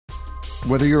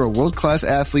Whether you're a world-class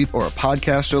athlete or a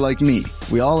podcaster like me,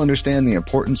 we all understand the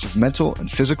importance of mental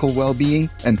and physical well-being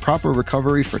and proper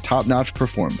recovery for top-notch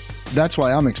performance. That's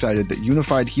why I'm excited that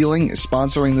Unified Healing is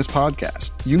sponsoring this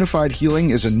podcast. Unified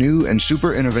Healing is a new and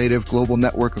super innovative global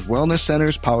network of wellness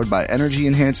centers powered by Energy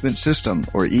Enhancement System,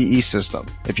 or EE System.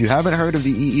 If you haven't heard of the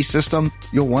EE System,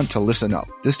 you'll want to listen up.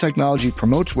 This technology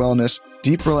promotes wellness,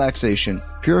 deep relaxation,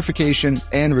 purification,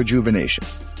 and rejuvenation.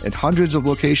 At hundreds of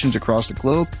locations across the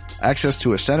globe, access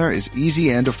to a center is easy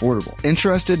and affordable.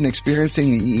 Interested in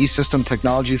experiencing the EE System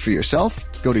technology for yourself?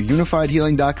 Go to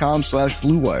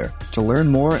unifiedhealing.com/bluewire to learn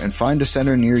more and find a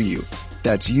center near you.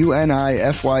 That's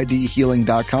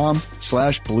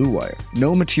unifydhealing.com/bluewire.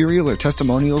 No material or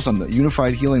testimonials on the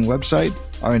Unified Healing website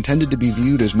are intended to be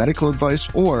viewed as medical advice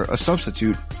or a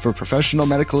substitute for professional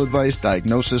medical advice,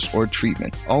 diagnosis, or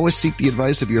treatment. Always seek the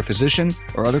advice of your physician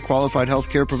or other qualified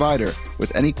healthcare provider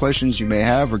with any questions you may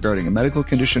have regarding a medical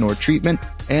condition or treatment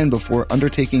and before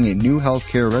undertaking a new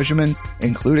healthcare regimen,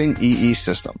 including EE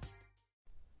System.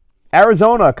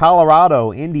 Arizona,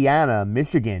 Colorado, Indiana,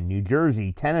 Michigan, New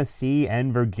Jersey, Tennessee,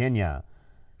 and Virginia.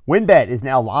 WynnBET is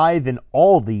now live in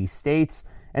all these states,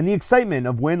 and the excitement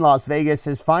of Wynn Las Vegas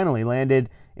has finally landed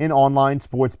in online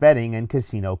sports betting and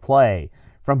casino play.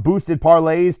 From boosted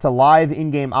parlays to live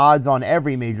in-game odds on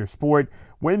every major sport,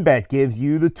 WynnBET gives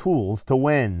you the tools to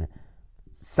win.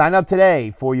 Sign up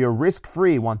today for your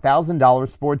risk-free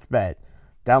 $1,000 sports bet.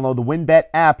 Download the WynnBET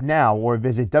app now or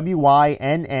visit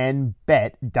wynnbet.com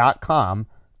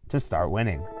to start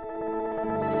winning.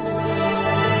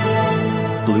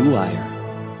 Blue Wire.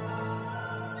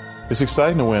 It's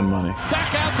exciting to win money.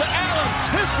 Back out to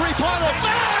Allen. His three-pointer.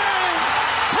 Bang!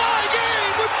 Tie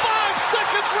game with 5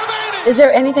 seconds remaining. Is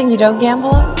there anything you don't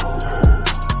gamble on?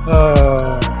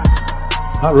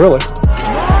 Not really.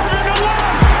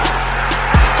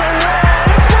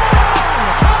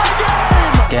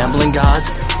 Gambling gods,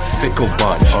 fickle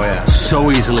bunch. Oh, yeah.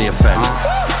 So easily offended.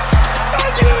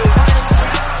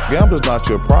 Gambling's not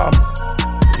your problem.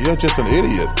 You're just an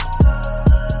idiot.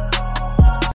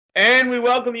 And we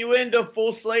welcome you into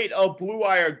Full Slate of Blue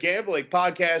Wire Gambling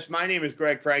Podcast. My name is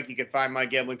Greg Frank. You can find my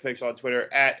gambling picks on Twitter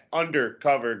at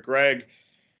 @undercovergreg.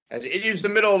 As it is the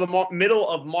middle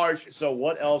of March, so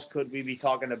what else could we be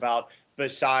talking about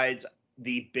besides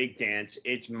the big dance?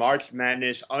 It's March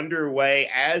Madness underway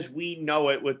as we know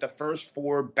it, with the first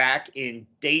four back in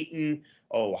Dayton,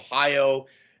 Ohio.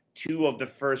 2 of the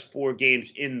first 4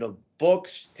 games in the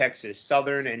books. Texas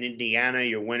Southern and Indiana,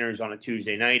 your winners on a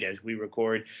Tuesday night as we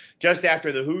record just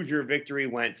after the Hoosier victory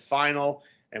went final.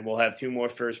 And we'll have 2 more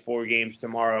first 4 games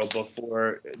tomorrow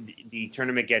before the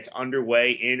tournament gets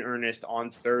underway in earnest on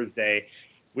Thursday.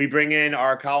 We bring in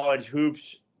our college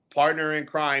hoops partner in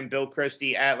crime, Bill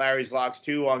Christie at Larry's Locks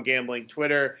 2 on Gambling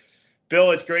Twitter.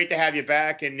 Bill, it's great to have you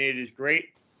back, and it is great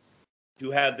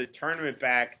to have the tournament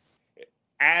back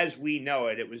as we know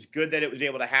it. It was good that it was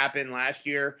able to happen last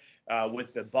year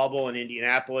with the bubble in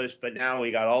Indianapolis, but now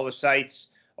we got all the sites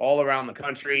all around the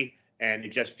country, and it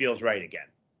just feels right again.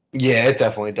 Yeah, it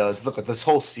definitely does. Look, this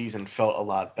whole season felt a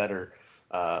lot better,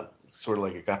 sort of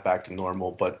like it got back to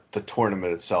normal, but the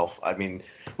tournament itself, I mean,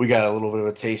 we got a little bit of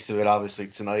a taste of it, obviously,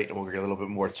 tonight, and we'll get a little bit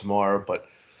more tomorrow, but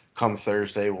come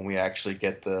Thursday when we actually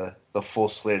get the full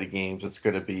slate of games, it's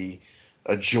going to be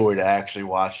a joy to actually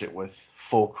watch it with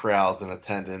full crowds in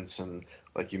attendance and,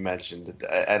 like you mentioned,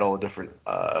 at all the different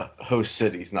host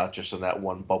cities, not just in that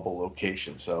one bubble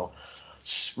location. So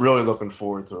really looking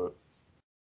forward to it.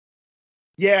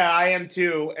 Yeah, I am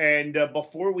too. And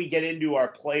before we get into our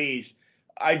plays,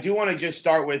 I do want to just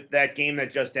start with that game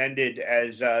that just ended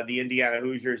as the Indiana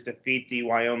Hoosiers defeat the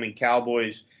Wyoming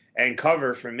Cowboys and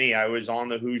cover for me. I was on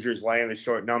the Hoosiers laying the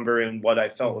short number in what I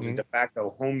felt was a de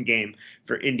facto home game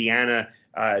for Indiana.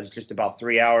 It's just about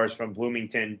 3 hours from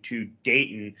Bloomington to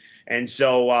Dayton. And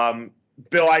so,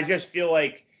 Bill, I just feel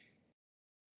like,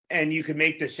 and you could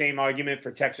make the same argument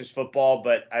for Texas football,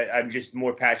 but I'm just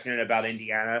more passionate about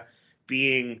Indiana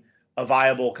being a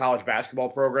viable college basketball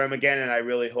program again, and I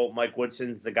really hope Mike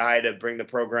Woodson's the guy to bring the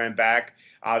program back.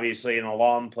 Obviously, an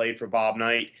alum, played for Bob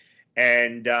Knight,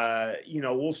 and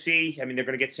we'll see. I mean, they're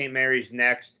going to get St. Mary's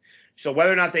next, so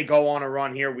whether or not they go on a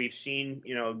run here, we've seen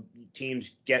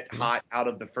teams get hot out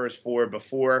of the first 4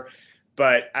 before,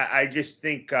 but I just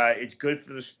think it's good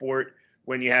for the sport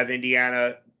when you have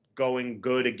Indiana going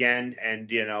good again,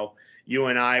 and you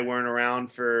and I weren't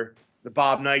around for the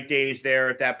Bob Knight days there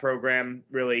at that program,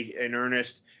 really in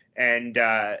earnest. And,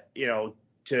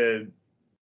 to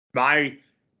my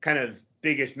kind of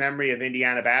biggest memory of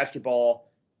Indiana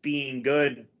basketball being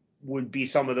good would be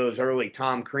some of those early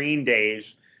Tom Crean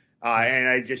days. And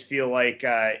I just feel like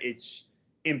it's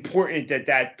important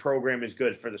that program is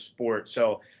good for the sport.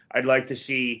 So I'd like to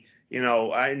see,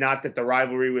 not that the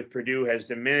rivalry with Purdue has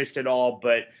diminished at all,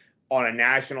 but on a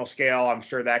national scale, I'm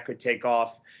sure that could take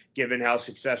off given how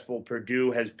successful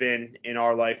Purdue has been in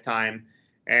our lifetime.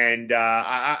 And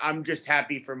I'm just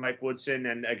happy for Mike Woodson.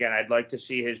 And again, I'd like to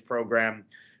see his program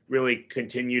really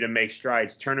continue to make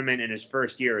strides. Tournament in his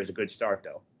first year is a good start,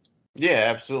 though. Yeah,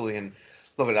 absolutely. And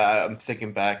look, I'm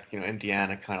thinking back,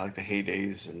 Indiana, kind of like the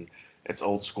heydays, and it's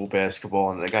old school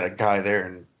basketball, and they got a guy there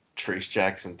in Trace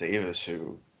Jackson Davis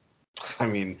who, I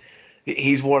mean,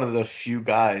 he's one of the few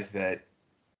guys that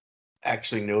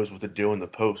actually knows what to do in the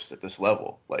post at this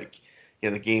level. Like,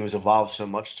 the game has evolved so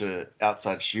much to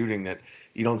outside shooting that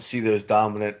you don't see those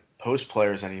dominant post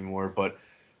players anymore. But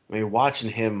I mean,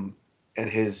 watching him and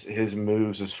his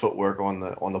moves, his footwork on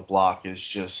the block is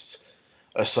just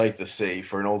a sight to see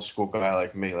for an old school guy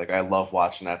like me. Like, I love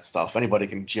watching that stuff. Anybody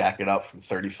can jack it up from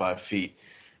 35 feet,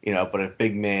 but a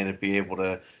big man to be able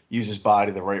to use his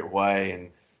body the right way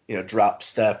and, drop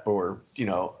step or,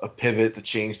 a pivot to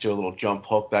change to a little jump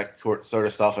hook, that sort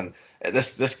of stuff. And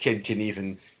this kid can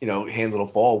even, handle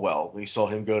the ball well. We saw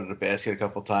him go to the basket a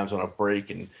couple of times on a break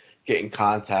and get in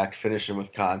contact, finishing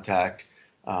with contact.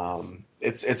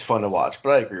 It's fun to watch, but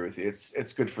I agree with you.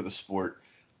 It's good for the sport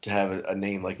to have a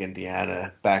name like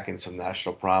Indiana back in some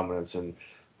national prominence, and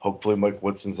hopefully Mike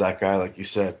Woodson's that guy, like you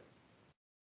said.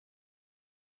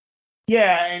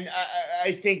 Yeah, and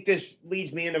I think this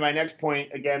leads me into my next point,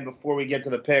 again, before we get to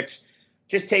the picks.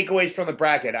 Just takeaways from the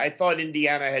bracket. I thought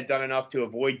Indiana had done enough to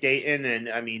avoid Dayton, and,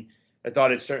 I mean, I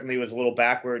thought it certainly was a little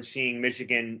backwards seeing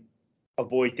Michigan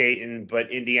avoid Dayton,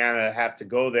 but Indiana have to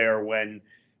go there when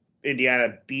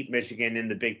Indiana beat Michigan in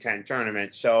the Big Ten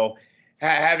tournament. So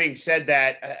having said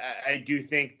that, I do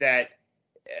think that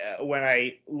when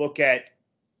I look at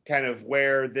kind of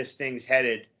where this thing's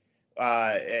headed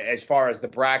as far as the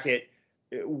bracket,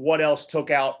 what else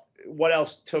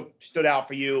stood out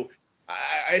for you?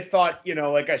 I thought,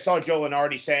 like I saw Joe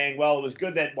Lenardi saying, well, it was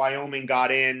good that Wyoming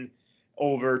got in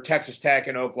over Texas Tech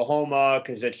and Oklahoma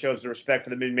because it shows the respect for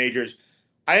the mid-majors.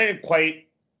 I didn't quite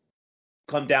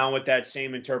come down with that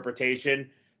same interpretation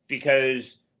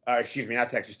because, not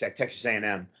Texas Tech, Texas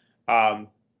A&M.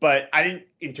 But I didn't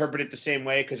interpret it the same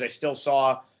way because I still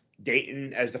saw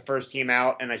Dayton as the first team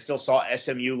out, and I still saw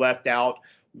SMU left out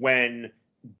when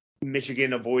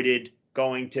Michigan avoided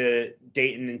going to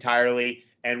Dayton entirely,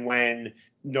 and when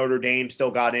Notre Dame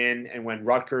still got in, and when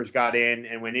Rutgers got in,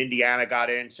 and when Indiana got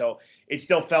in. So it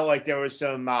still felt like there was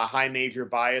some high major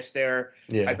bias there.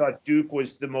 Yeah. I thought Duke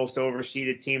was the most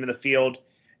overseeded team in the field,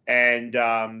 and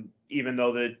even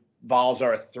though the Vols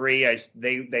are a 3,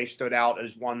 they stood out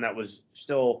as one that was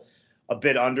still a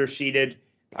bit underseeded.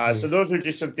 So those are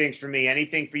just some things for me.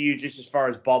 Anything for you just as far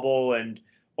as bubble and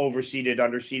overseeded,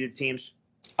 underseeded teams?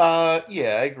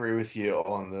 Yeah, I agree with you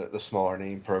on the smaller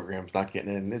name programs not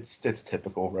getting in. It's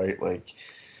typical, right? Like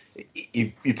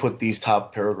you put these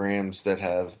top programs that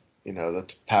have,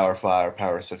 the Power 5 or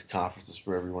Power 6 conferences,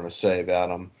 whatever you want to say about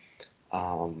them,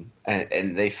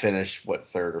 and they finish,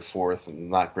 third or fourth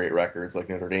and not great records like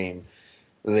Notre Dame,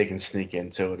 they can sneak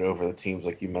into it over the teams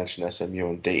like you mentioned, SMU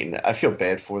and Dayton. I feel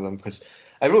bad for them because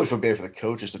I really feel bad for the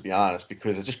coaches, to be honest,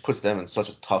 because it just puts them in such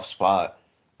a tough spot.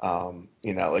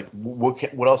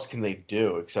 What else can they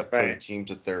do except play the teams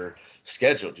that they're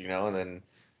scheduled, and then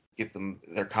get them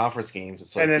their conference games.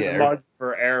 It's like, and then the margin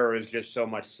for error is just so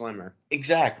much slimmer.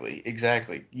 Exactly.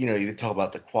 You talk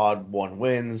about the quad 1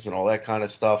 wins and all that kind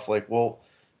of stuff. Like, well,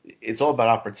 it's all about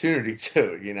opportunity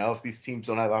too. If these teams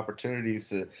don't have opportunities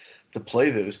to play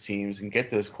those teams and get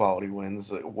those quality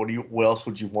wins, what else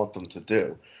would you want them to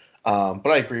do? But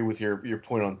I agree with your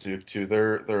point on Duke too.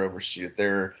 They're overseeded.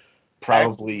 They're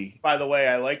probably. By the way,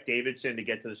 I like Davidson to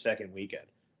get to the second weekend.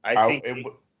 I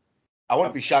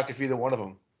wouldn't be shocked if either one of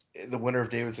them, the winner of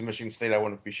Davidson, Michigan State, I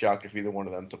wouldn't be shocked if either one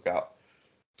of them took out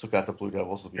the Blue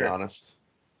Devils, to be honest.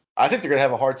 I think they're going to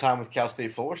have a hard time with Cal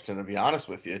State Fullerton, to be honest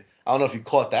with you. I don't know if you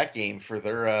caught that game for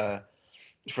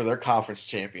their conference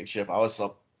championship. I was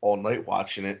up all night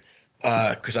watching it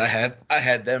because I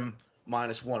had them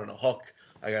 -1 and a hook.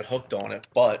 I got hooked on it,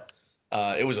 but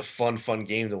it was a fun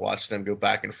game to watch them go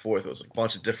back and forth. It was a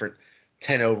bunch of different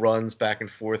 10-0 runs back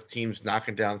and forth, teams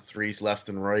knocking down threes left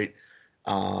and right.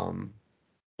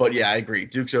 But yeah, I agree.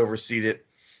 Duke's overseeded.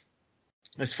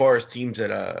 As far as teams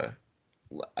that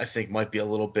I think might be a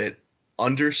little bit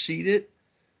underseeded,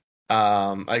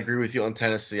 I agree with you on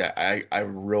Tennessee. I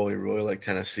really, really like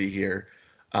Tennessee here.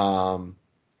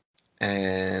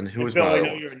 And who was Bill, I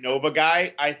know you're a Nova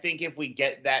guy. I think if we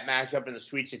get that matchup in the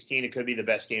Sweet 16, it could be the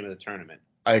best game of the tournament.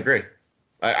 I agree.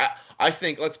 I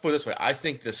think, let's put it this way. I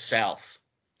think the South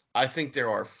I think there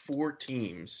are 4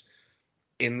 teams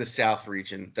in the South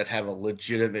region that have a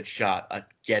legitimate shot at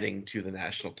getting to the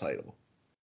national title.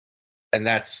 And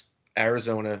that's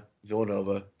Arizona,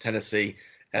 Villanova, Tennessee,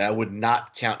 and I would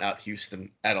not count out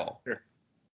Houston at all. Sure.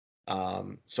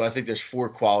 So I think there's 4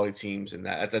 quality teams in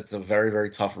that. That's a very, very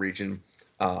tough region.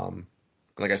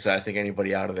 Like I said, I think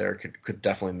anybody out of there could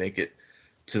definitely make it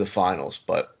to the finals.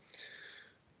 But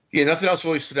yeah, nothing else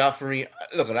really stood out for me.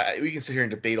 Look, we can sit here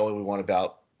and debate all we want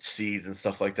about seeds and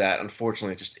stuff like that.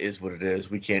 Unfortunately, it just is what it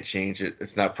is. We can't change it.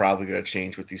 It's not probably going to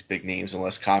change with these big names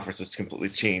unless conferences completely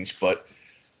change. But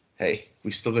hey,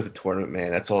 we still get the tournament,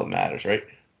 man. That's all that matters, right?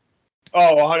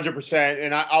 Oh, 100%.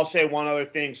 And I'll say one other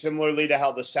thing. Similarly to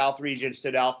how the South region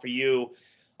stood out for you,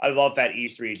 I love that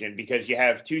East region because you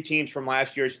have 2 teams from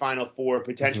last year's Final Four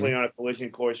potentially on a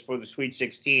collision course for the Sweet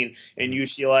 16 in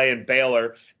UCLA and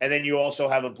Baylor. And then you also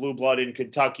have a blue blood in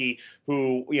Kentucky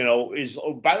who, is,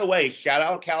 by the way, shout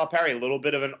out Calipari, a little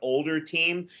bit of an older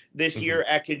team this year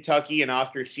at Kentucky, and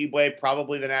Oscar Tshiebwe,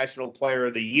 probably the National Player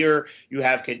of the Year. You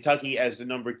have Kentucky as the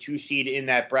number 2 seed in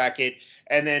that bracket.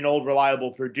 And then old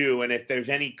reliable Purdue. And if there's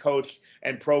any coach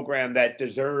and program that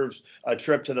deserves a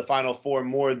trip to the Final Four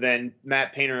more than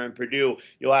Matt Painter and Purdue,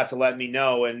 you'll have to let me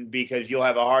know. And because you'll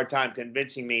have a hard time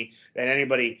convincing me that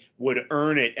anybody would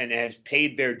earn it and has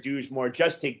paid their dues more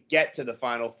just to get to the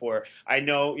Final Four. I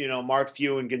know, Mark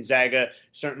Few and Gonzaga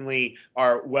certainly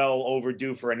are well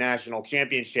overdue for a national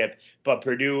championship, but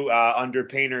Purdue under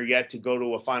Painter yet to go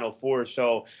to a Final Four.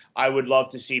 So I would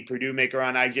love to see Purdue make a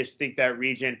run. I just think that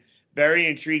region very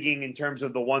intriguing in terms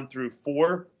of the 1 through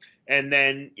 4. And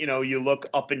then, you look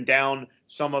up and down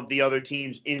some of the other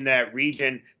teams in that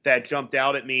region that jumped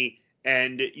out at me.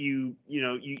 And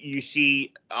you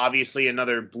see obviously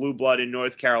another blue blood in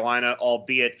North Carolina,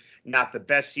 albeit not the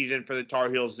best season for the Tar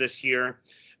Heels this year.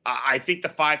 I think the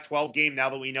 5-12 game, now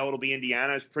that we know it'll be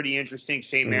Indiana, is pretty interesting.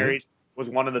 St. Mary's was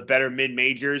one of the better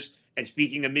mid-majors. And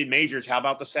speaking of mid-majors, how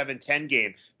about the 7-10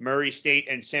 game? Murray State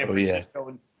and San Francisco.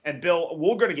 Yeah. And Bill,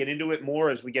 we're going to get into it more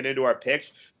as we get into our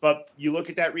picks, but you look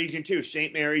at that region too,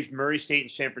 St. Mary's, Murray State, and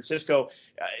San Francisco.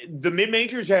 The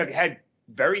mid-majors have had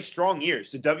very strong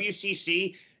years. The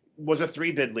WCC was a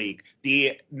 3-bid league.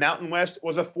 The Mountain West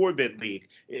was a 4-bid league.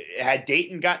 Had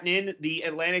Dayton gotten in, the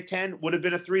Atlantic 10 would have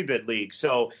been a 3-bid league.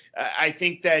 So I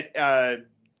think that,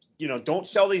 don't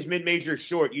sell these mid-majors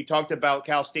short. You talked about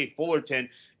Cal State Fullerton,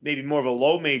 maybe more of a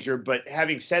low major, but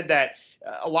having said that,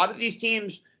 a lot of these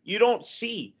teams – you don't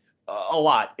see a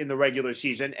lot in the regular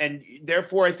season, and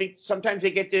therefore I think sometimes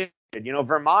they get disappointed.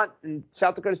 Vermont and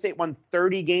South Dakota State won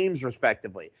 30 games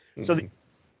respectively. So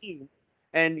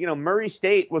Murray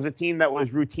State was a team that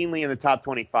was routinely in the top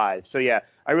 25. So yeah,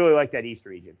 I really like that East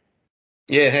region.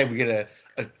 Yeah, hey, we get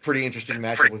a pretty interesting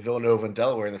matchup with Villanova and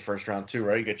Delaware in the first round too,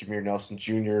 right? You got Jameer Nelson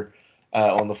Jr.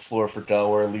 On the floor for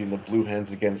Delaware, leading the Blue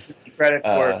Hens against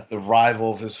the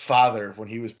rival of his father when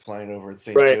he was playing over at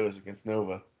St. Joe's against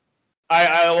Nova.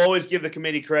 I'll always give the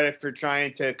committee credit for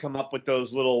trying to come up with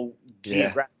those little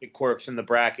geographic quirks in the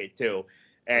bracket too.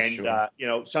 And,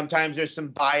 sure. Sometimes there's some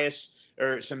bias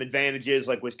or some advantages,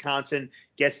 like Wisconsin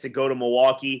gets to go to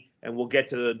Milwaukee, and we'll get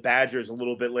to the Badgers a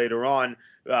little bit later on.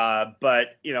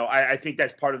 But I think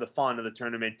that's part of the fun of the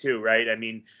tournament too, right? I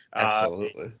mean,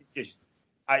 absolutely.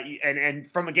 And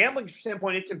from a gambling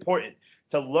standpoint, it's important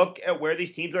to look at where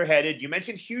these teams are headed. You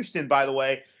mentioned Houston, by the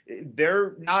way.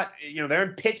 They're not, they're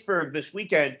in Pittsburgh this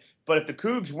weekend, but if the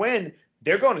Cougs win,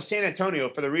 they're going to San Antonio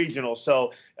for the regional.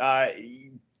 So to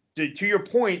your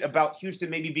point about Houston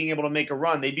maybe being able to make a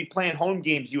run, they'd be playing home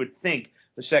games, you would think,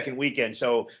 the second weekend.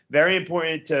 So very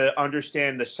important to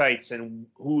understand the sites and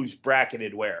who's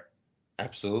bracketed where.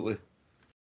 Absolutely.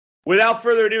 Without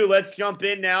further ado, let's jump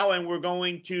in now, and we're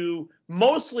going to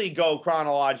mostly go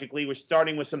chronologically. We're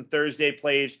starting with some Thursday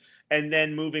plays and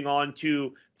then moving on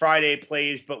to Friday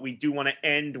plays, but we do want to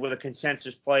end with a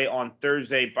consensus play on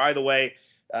Thursday. By the way,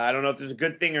 I don't know if this is a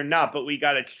good thing or not, but we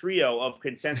got a trio of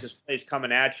consensus plays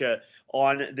coming at you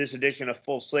on this edition of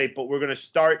Full Slate, but we're going to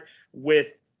start with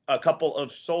a couple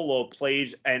of solo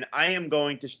plays, and I am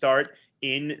going to start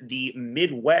in the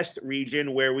Midwest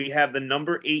region where we have the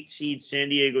number 8 seed San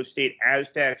Diego State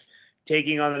Aztecs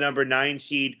taking on the number 9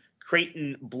 seed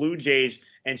Creighton Blue Jays.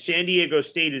 And San Diego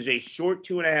State is a short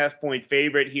 2.5-point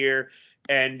favorite here.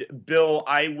 And Bill,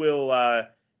 I will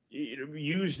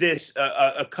use this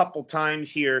a couple times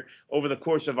here over the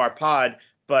course of our pod,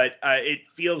 but it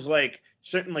feels like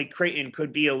certainly Creighton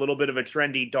could be a little bit of a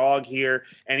trendy dog here.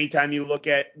 Anytime you look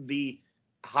at the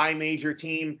high major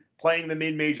team playing the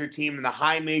mid-major team and the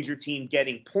high major team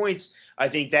getting points, I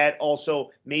think that also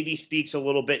maybe speaks a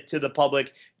little bit to the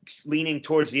public leaning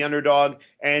towards the underdog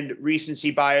and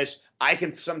recency bias. I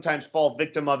can sometimes fall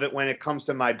victim of it when it comes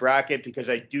to my bracket because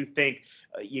I do think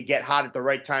you get hot at the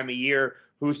right time of year.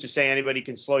 Who's to say anybody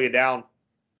can slow you down?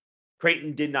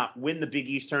 Creighton did not win the Big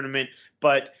East tournament,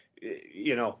 but,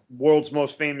 world's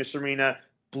most famous arena,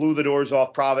 blew the doors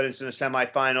off Providence in the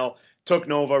semifinal, took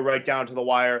Nova right down to the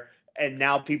wire, and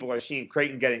now people are seeing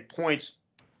Creighton getting points.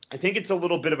 I think it's a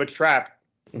little bit of a trap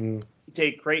to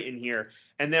take Creighton here.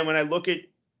 And then when I look at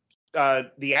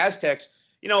the Aztecs,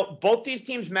 both these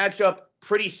teams match up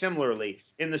pretty similarly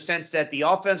in the sense that the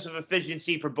offensive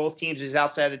efficiency for both teams is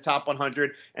outside the top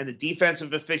 100 and the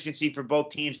defensive efficiency for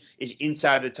both teams is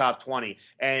inside the top 20.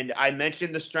 And I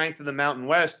mentioned the strength of the Mountain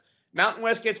West. Mountain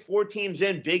West gets 4 teams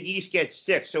in, Big East gets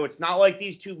 6. So it's not like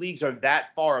these two leagues are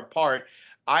that far apart.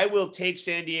 I will take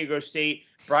San Diego State.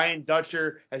 Brian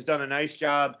Dutcher has done a nice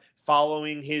job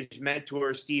following his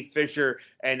mentor, Steve Fisher,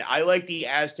 and I like the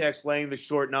Aztecs laying the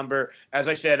short number. As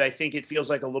I said, I think it feels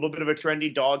like a little bit of a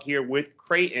trendy dog here with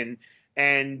Creighton,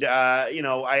 and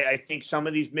I think some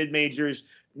of these mid-majors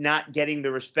not getting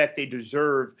the respect they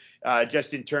deserve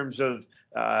just in terms of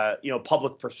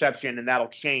public perception, and that'll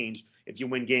change if you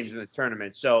win games in the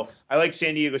tournament. So I like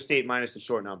San Diego State minus the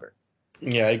short number.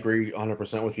 Yeah, I agree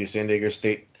 100% with you. San Diego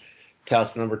State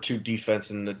touts number 2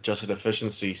 defense and adjusted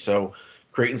efficiency, so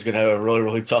Creighton's going to have a really,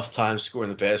 really tough time scoring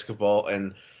the basketball,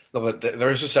 and look,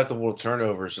 they're susceptible to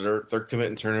turnovers. They're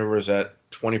committing turnovers at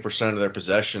 20% of their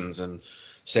possessions, and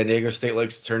San Diego State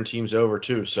likes to turn teams over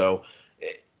too. So,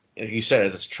 like you said,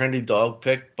 it's a trendy dog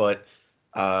pick, but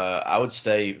I would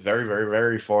stay very, very,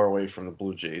 very far away from the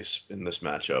Blue Jays in this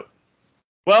matchup.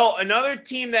 Well, another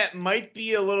team that might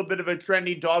be a little bit of a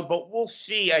trendy dog, but we'll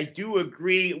see. I do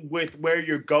agree with where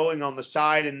you're going on the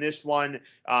side in this one.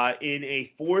 In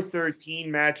a 4-13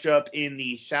 matchup in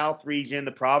the South region,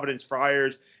 the Providence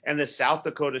Friars and the South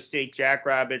Dakota State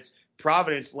Jackrabbits.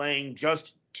 Providence laying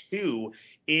just 2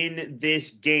 in this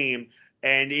game,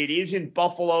 and it is in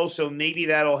Buffalo, so maybe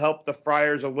that'll help the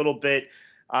Friars a little bit.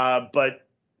 But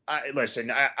listen,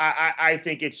 I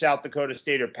think it's South Dakota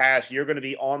State or pass. You're going to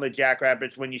be on the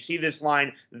Jackrabbits. When you see this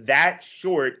line that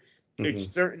short,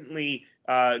 it's certainly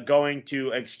going to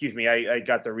 – excuse me, I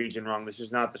got the region wrong. This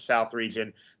is not the South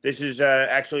region. This is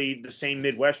actually the same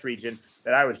Midwest region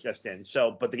that I was just in.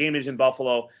 So, but the game is in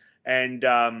Buffalo, and,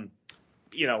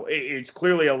 it's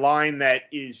clearly a line that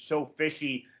is so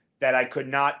fishy that I could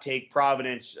not take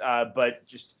Providence. But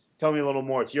just tell me a little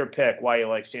more. It's your pick why you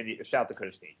like South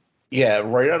Dakota State. Yeah,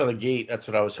 right out of the gate, that's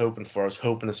what I was hoping for. I was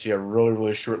hoping to see a really,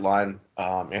 really short line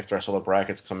after I saw the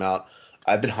brackets come out.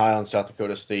 I've been high on South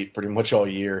Dakota State pretty much all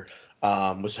year.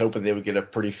 Was hoping they would get a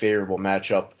pretty favorable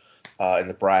matchup in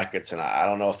the brackets, and I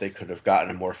don't know if they could have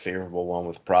gotten a more favorable one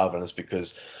with Providence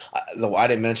because I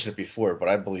didn't mention it before, but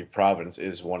I believe Providence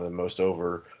is one of the most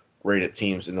overrated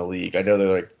teams in the league. I know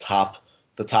they're like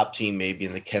the top team maybe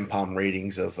in the KenPom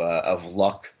ratings of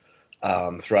luck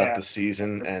throughout the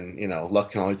season, and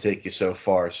luck can only take you so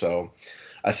far. So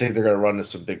I think they're going to run into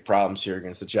some big problems here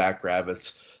against the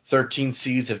Jackrabbits. 13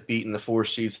 seeds have beaten the 4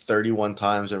 seeds 31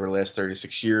 times over the last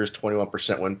 36 years,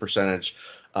 21% win percentage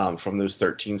from those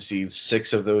 13 seeds.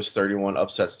 6 of those 31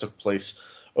 upsets took place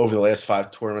over the last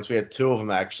 5 tournaments. We had 2 of them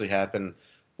actually happen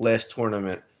last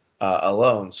tournament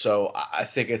alone. So I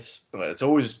think it's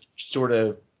always sort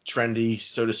of trendy,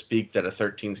 so to speak, that a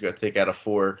 13 is going to take out a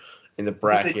 4 in the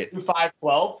bracket.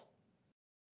 5-12?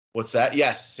 What's that?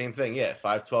 Yes, same thing. Yeah,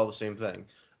 5-12, the same thing.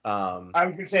 I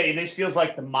was going to say, this feels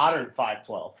like the modern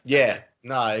 5-12. Yeah,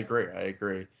 no, I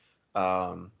agree.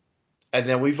 And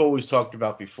then we've always talked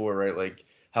about before, right, like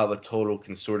how the total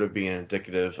can sort of be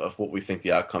indicative of what we think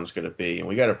the outcome's going to be. And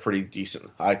we got a pretty decent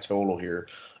high total here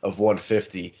of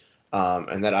 150.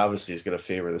 And that obviously is going to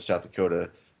favor the South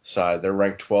Dakota side. They're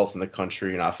ranked 12th in the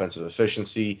country in offensive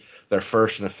efficiency. They're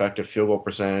first in effective field goal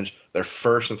percentage. They're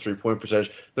first in three-point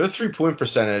percentage. Their three-point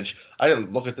percentage, I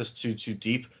didn't look at this too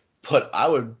deep, but I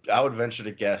would venture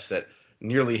to guess that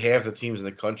nearly half the teams in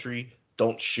the country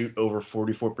don't shoot over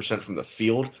 44% from the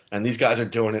field, and these guys are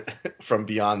doing it from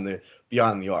beyond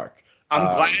the arc. I'm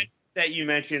glad that you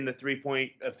mentioned the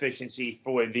three-point efficiency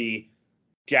for the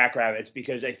Jackrabbits,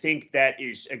 because I think that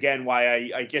is, again,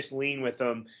 why I just lean with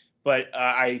them. But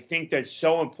I think that's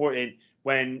so important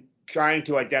when trying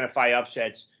to identify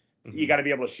upsets. Mm-hmm. You got to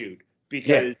be able to shoot,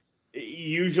 because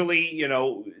usually,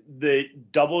 the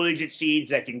double-digit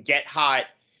seeds that can get hot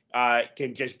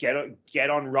can just get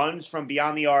on runs from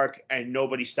beyond the arc, and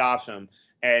nobody stops them.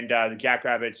 And the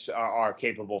Jackrabbits are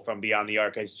capable from beyond the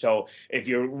arc. And so if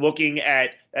you're looking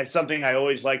at – that's something I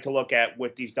always like to look at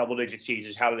with these double-digit seeds,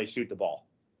 is how do they shoot the ball.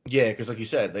 Yeah, because like you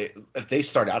said, if they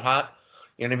start out hot,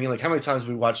 you know what I mean? Like, how many times have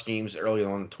we watched games early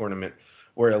on in the tournament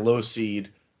where a low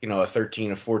seed a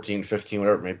 13, a 14, 15,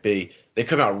 whatever it may be, they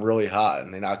come out really hot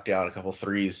and they knock down a couple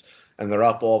threes and they're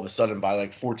up all of a sudden by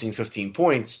like 14, 15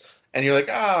 points. And you're like,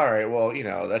 all right, well,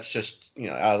 that's just,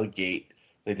 out of the gate.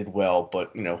 They did well,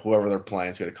 but, whoever they're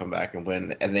playing is going to come back and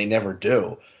win. And they never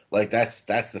do. Like, that's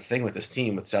the thing with this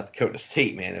team with South Dakota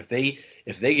State, man. If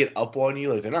they get up on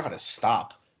you, like, they're not going to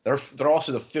stop. They're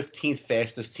also the 15th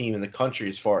fastest team in the country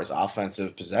as far as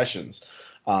offensive possessions.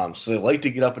 So they like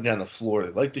to get up and down the floor.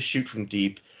 They like to shoot from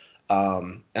deep.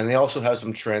 And they also have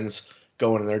some trends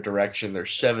going in their direction. They're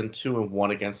 7-2-1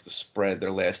 against the spread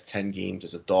their last 10 games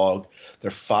as a dog.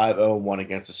 They're 5-0-1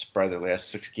 against the spread their last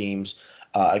 6 games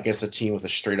against a team with a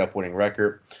straight-up winning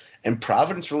record. And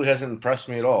Providence really hasn't impressed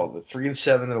me at all. They're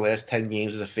 3-7 their last 10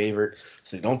 games as a favorite,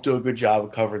 so they don't do a good job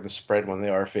of covering the spread when they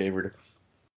are favored.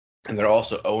 And they're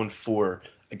also 0-4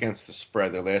 against the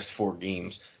spread their last 4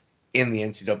 games in the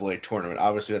NCAA tournament.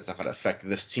 Obviously, that's not going to affect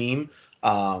this team,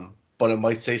 but it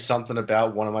might say something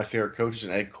about one of my favorite coaches,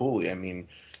 Ed Cooley. I mean,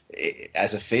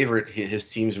 as a favorite, his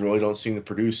teams really don't seem to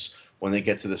produce when they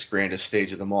get to this grandest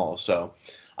stage of them all. So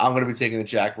I'm going to be taking the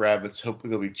Jackrabbits. Hopefully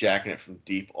they'll be jacking it from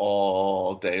deep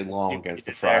all day long against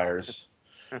the Friars.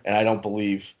 And I don't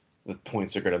believe the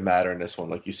points are going to matter in this one.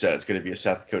 Like you said, it's going to be a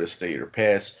South Dakota State or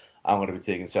pass. I'm going to be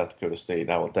taking South Dakota State,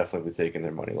 and I will definitely be taking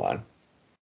their money line.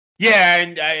 Yeah,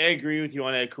 and I agree with you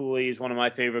on Ed Cooley. He's one of my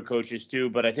favorite coaches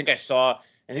too, but I think I saw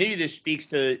 – and maybe this speaks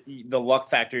to the luck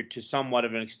factor to somewhat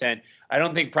of an extent. I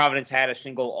don't think Providence had a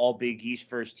single All-Big East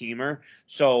first-teamer.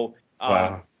 So,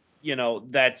 wow.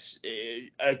 That's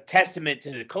a testament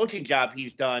to the coaching job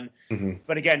he's done. Mm-hmm.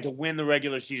 But, again, to win the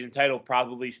regular season title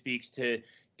probably speaks to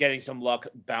getting some luck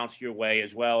bounced your way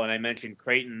as well. And I mentioned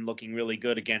Creighton looking really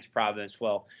good against Providence.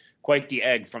 Well, quite the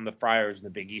egg from the Friars in the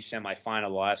Big East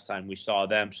semifinal last time we saw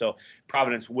them. So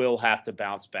Providence will have to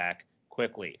bounce back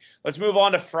quickly. Let's move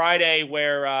on to Friday,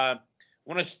 where I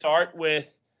want to start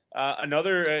with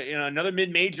another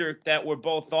mid-major that we're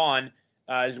both on.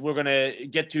 As we're going to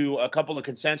get to a couple of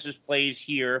consensus plays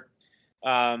here,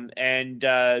 and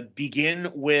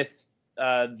begin with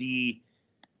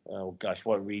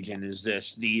what region is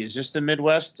this? Is this the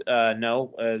Midwest?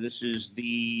 No, this is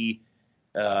the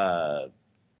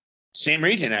same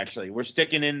region actually. We're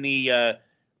sticking in the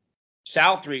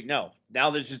South region. No, now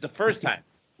this is the first time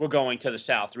we're going to the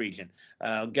South region.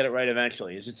 I'll get it right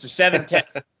eventually. It's the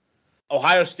 7-10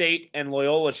 Ohio State and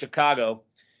Loyola Chicago.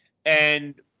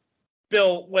 And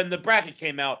Bill, when the bracket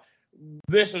came out,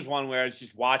 this was one where I was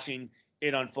just watching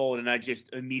it unfold, and I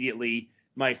just immediately,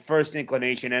 my first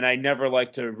inclination, and I never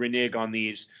like to renege on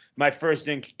these, my first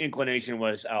inclination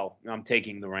was, I'm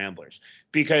taking the Ramblers.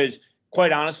 Because,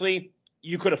 quite honestly,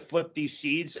 you could have flipped these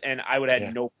seeds, and I would have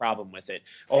had no problem with it.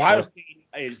 Ohio State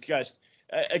is just,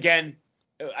 again,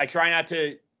 I try not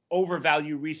to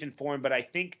overvalue recent form, but I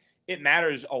think it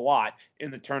matters a lot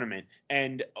in the tournament.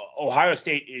 And Ohio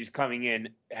State is coming in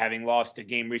having lost a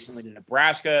game recently to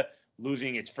Nebraska,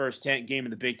 losing its first game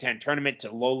in the Big Ten tournament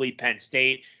to lowly Penn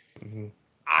State. Mm-hmm.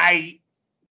 I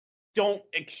don't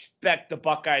expect the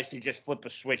Buckeyes to just flip a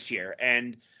switch here.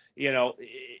 And,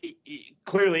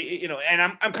 clearly, and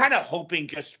I'm kind of hoping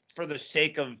just for the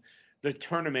sake of the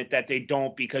tournament that they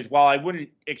don't, because while I wouldn't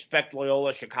expect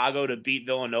Loyola Chicago to beat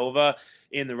Villanova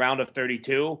in the round of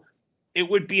 32, it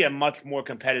would be a much more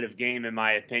competitive game in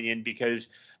my opinion, because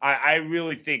I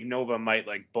really think Nova might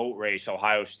boat race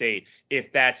Ohio State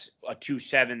if that's a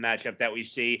 2-7 matchup that we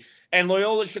see. And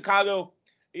Loyola Chicago,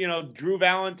 Drew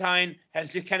Valentine has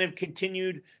just kind of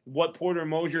continued what Porter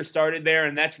Moser started there.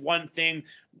 And that's one thing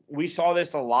we saw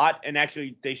this a lot. And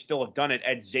actually they still have done it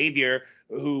at Xavier,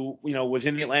 who, was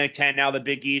in the Atlantic 10, now the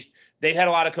Big East. They've had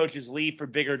a lot of coaches leave for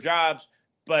bigger jobs,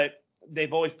 but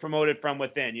they've always promoted from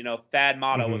within. Thad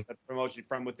Matta was a promotion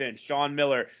from within. Sean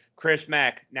Miller, Chris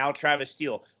Mack, now Travis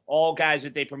Steele, all guys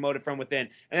that they promoted from within.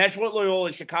 And that's what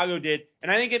Loyola Chicago did.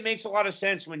 And I think it makes a lot of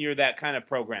sense when you're that kind of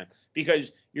program,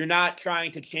 because you're not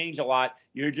trying to change a lot.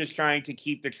 You're just trying to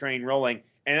keep the train rolling.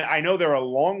 And I know they're a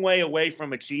long way away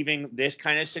from achieving this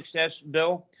kind of success,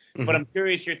 Bill, but I'm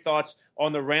curious your thoughts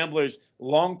on the Ramblers'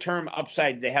 long-term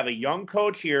upside. They have a young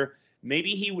coach here.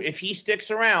 Maybe if he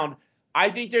sticks around, I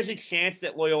think there's a chance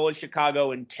that Loyola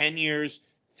Chicago in 10 years,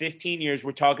 15 years,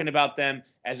 we're talking about them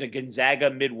as a Gonzaga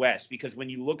Midwest, because when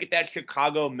you look at that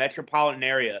Chicago metropolitan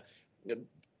area,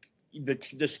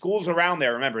 the schools around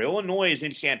there, remember, Illinois is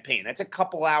in Champaign. That's a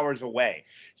couple hours away.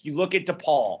 You look at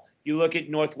DePaul, you look at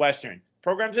Northwestern,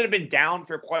 programs that have been down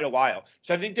for quite a while.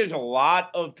 So I think there's a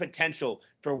lot of potential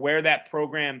for where that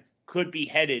program could be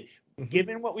headed,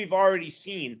 given what we've already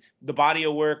seen, the body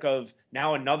of work of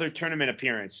now another tournament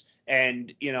appearance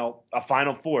and, a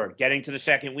Final Four, getting to the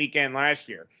second weekend last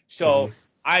year. So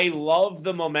I love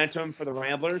the momentum for the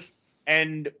Ramblers.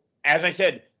 And as I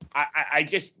said, I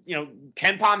just,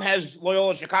 Ken Pom has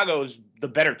Loyola Chicago as the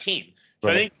better team. So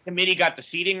I think the committee got the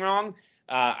seeding wrong.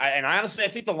 And honestly, I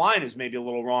think the line is maybe a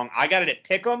little wrong. I got it at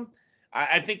Pick'em.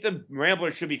 I think the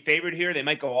Ramblers should be favored here. They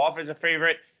might go off as a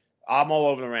favorite. I'm all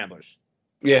over the Ramblers.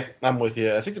 Yeah, I'm with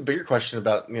you. I think the bigger question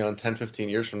about, in 10, 15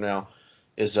 years from now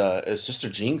is Sister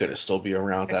Jean going to still be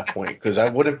around at that point? Because I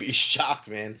wouldn't be shocked,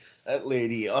 man. That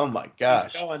lady, oh my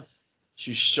gosh.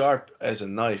 She's sharp as a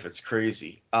knife. It's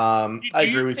crazy. I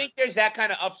agree with you. Think there's that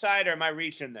kind of upside, or am I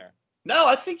reaching there? No,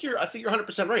 I think you're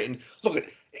 100% right. And look,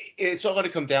 it's all going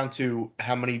to come down to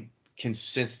how many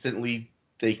consistently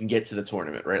they can get to the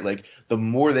tournament, right? Like, the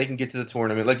more they can get to the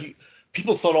tournament, like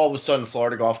people thought all of a sudden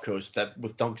Florida Gulf Coast that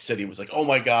with Dunk City was like, oh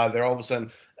my God, they're all of a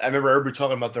sudden. I remember everybody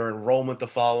talking about their enrollment the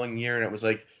following year, and it was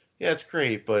like, yeah, it's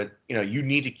great, but you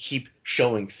need to keep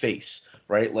showing face,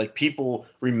 right? Like, people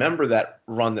remember that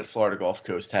run that Florida Gulf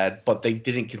Coast had, but they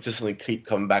didn't consistently keep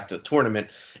coming back to the tournament,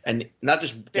 and not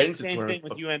just getting to the tournament.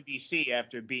 Same thing with UMBC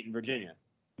after beating Virginia.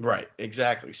 Right,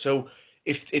 exactly. So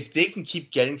if they can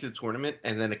keep getting to the tournament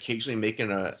and then occasionally making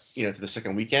to the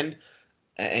second weekend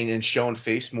and showing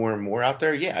face more and more out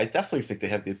there, yeah, I definitely think they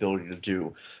have the ability to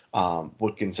do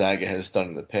what Gonzaga has done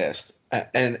in the past.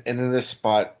 And in this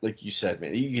spot, like you said,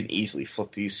 man, you can easily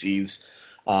flip these seeds.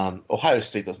 Ohio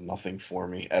State does nothing for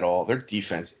me at all. Their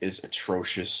defense is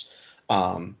atrocious.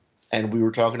 And we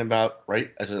were talking about,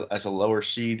 right, as a lower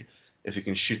seed, if you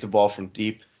can shoot the ball from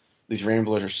deep, these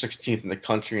Ramblers are 16th in the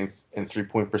country in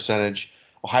three-point percentage.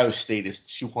 Ohio State is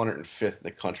 205th in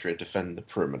the country at defending the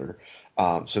perimeter.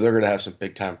 So they're going to have some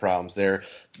big-time problems there.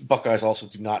 Buckeyes also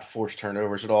do not force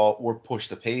turnovers at all or push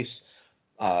the pace.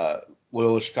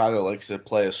 Loyola Chicago likes to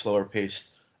play a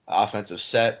slower-paced offensive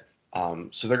set.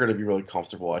 So they're going to be really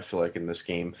comfortable, I feel like, in this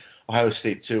game. Ohio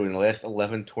State, too, in the last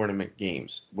 11 tournament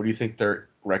games. What do you think their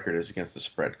record is against the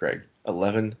spread, Greg?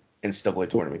 11 NCAA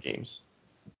tournament games.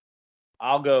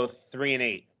 I'll go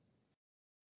 3-8.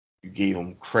 You gave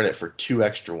them credit for 2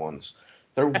 extra ones.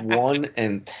 They're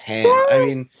 1-10. I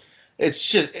mean, it's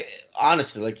just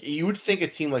honestly, like, you would think a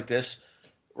team like this,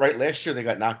 right? Last year they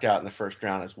got knocked out in the first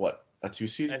round as what, a 2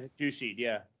 seed? As a 2 seed,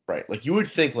 yeah. Right. Like, you would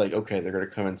think, like, okay, they're going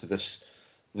to come into this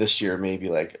year maybe,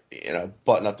 like,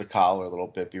 button up the collar a little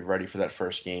bit, be ready for that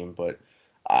first game, but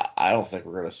I don't think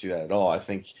we're going to see that at all. I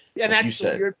think, yeah, and that's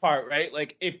the weird part, right?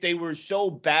 Like, if they were so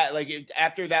bad, like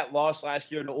after that loss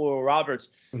last year to Oral Roberts,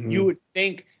 you would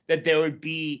think that there would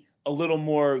be a little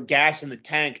more gas in the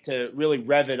tank to really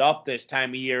rev it up this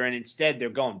time of year, and instead they're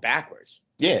going backwards.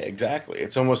 Yeah, exactly.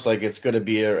 It's almost like it's going to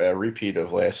be a repeat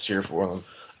of last year for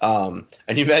them.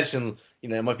 And you mentioned,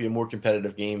 it might be a more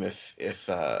competitive game if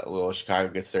Loyola Chicago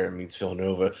gets there and meets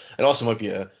Villanova. It also might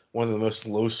be one of the most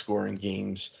low-scoring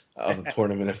games of the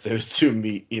tournament if those two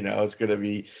meet. It'll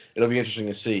be interesting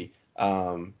to see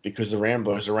because the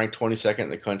Ramblers are ranked 22nd in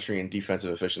the country in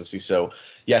defensive efficiency. So,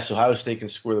 yes, Ohio State can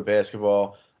score the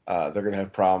basketball. They're going to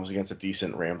have problems against a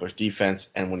decent Ramblers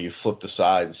defense. And when you flip the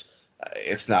sides,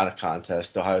 it's not a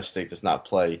contest. Ohio State does not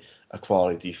play a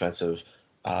quality defensive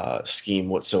scheme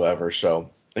whatsoever.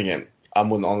 So, again, I'm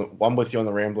with you on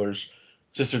the Ramblers.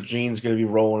 Sister Jean's going to be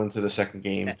rolling into the second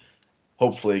game,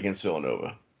 hopefully against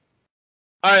Villanova.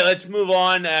 All right, let's move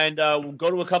on, and we'll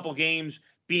go to a couple games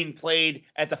being played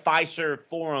at the Fiserv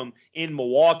Forum in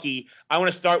Milwaukee. I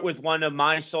want to start with one of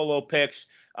my solo picks.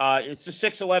 It's the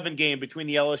 6-11 game between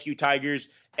the LSU Tigers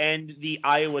and the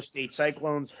Iowa State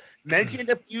Cyclones. Mentioned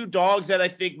a few dogs that I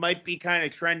think might be kind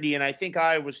of trendy, and I think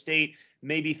Iowa State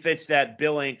maybe fits that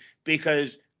billing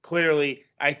because clearly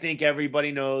I think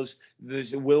everybody knows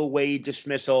there's a Will Wade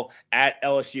dismissal at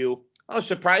LSU. Oh,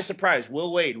 surprise, surprise.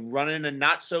 Will Wade running a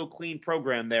not-so-clean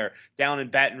program there down in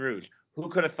Baton Rouge. Who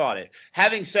could have thought it?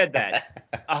 Having said that,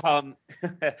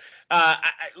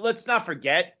 let's not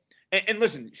forget, and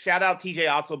listen, shout out TJ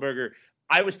Otzelberger.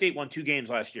 Iowa State won 2 games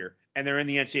last year, and they're in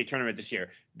the NCAA tournament this year.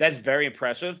 That's very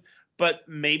impressive, but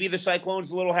maybe the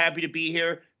Cyclones a little happy to be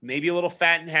here, maybe a little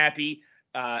fat and happy.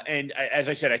 And as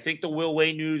I said, I think the Will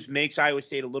Wade news makes Iowa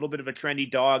State a little bit of a trendy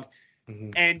dog.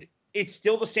 Mm-hmm. And it's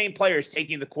still the same players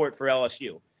taking the court for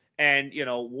LSU. And,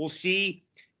 we'll see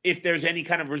if there's any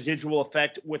kind of residual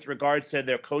effect with regards to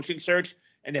their coaching search.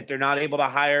 And if they're not able to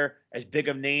hire as big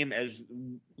of a name as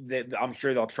I'm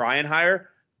sure they'll try and hire.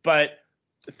 But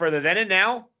for the then and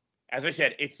now, as I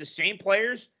said, it's the same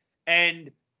players.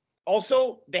 And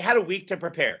also they had a week to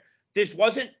prepare. This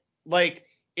wasn't like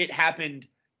it happened,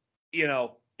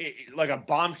 like a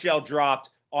bombshell dropped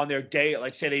on their day,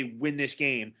 like say they win this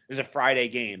game, there's a Friday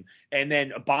game, and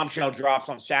then a bombshell drops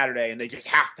on Saturday and they just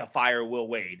have to fire Will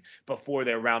Wade before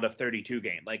their round of 32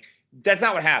 game. Like, that's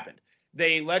not what happened.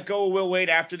 They let go of Will Wade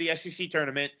after the SEC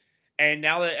tournament, and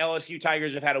now the LSU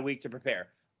Tigers have had a week to prepare.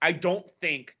 I don't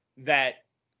think that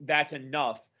that's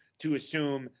enough to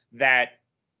assume that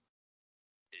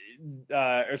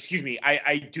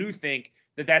I do think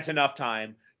that that's enough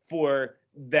time for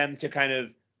them to kind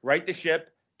of right the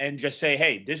ship and just say,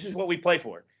 hey, this is what we play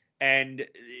for. And,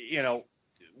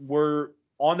 we're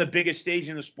on the biggest stage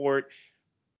in the sport,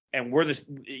 and we're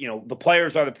the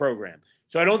players are the program.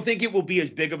 So I don't think it will be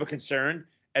as big of a concern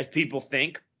as people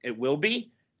think it will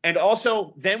be. And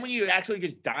also, then when you actually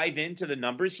just dive into the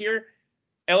numbers here,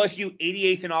 LSU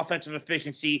 88th in offensive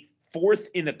efficiency, 4th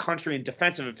in the country in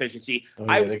defensive efficiency. Oh,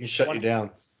 yeah, they can shut you down.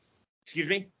 Excuse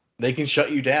me? They can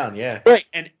shut you down, yeah. Right.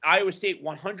 And Iowa State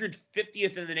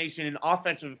 150th in the nation in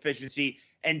offensive efficiency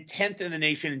and 10th in the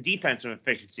nation in defensive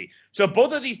efficiency. So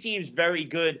both of these teams very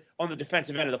good on the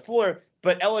defensive end of the floor,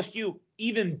 but LSU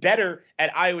even better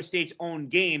at Iowa State's own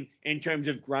game in terms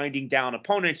of grinding down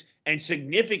opponents and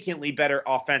significantly better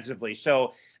offensively.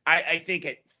 So I think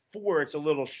at 4, it's a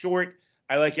little short.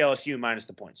 I like LSU minus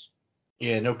the points.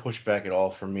 Yeah, no pushback at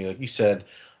all from me. Like you said,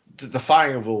 the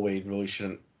firing of Will Wade really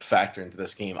shouldn't factor into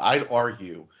this game. I'd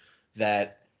argue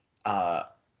that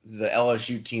the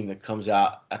LSU team that comes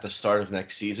out at the start of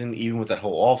next season, even with that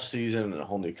whole offseason and a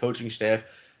whole new coaching staff,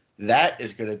 that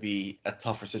is going to be a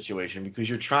tougher situation because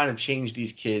you're trying to change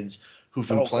these kids who've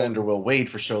been playing under Will Wade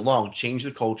for so long, change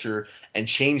the culture and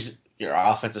change your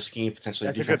offensive scheme, potentially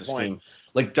That's defensive scheme.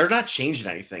 Like, they're not changing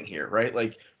anything here, right?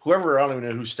 Like, whoever, I don't even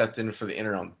know who stepped in for the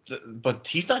interim, but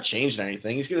he's not changing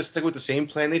anything. He's going to stick with the same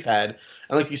plan they've had.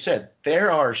 And like you said,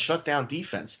 there are shutdown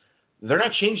defense. They're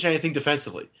not changing anything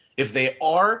defensively. If they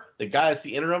are, the guy that's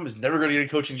the interim is never going to get a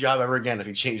coaching job ever again if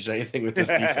he changes anything with this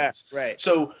defense. Right.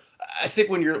 So I think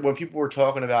when people were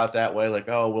talking about it that way, like,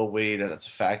 oh, Will Wade, that's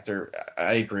a factor,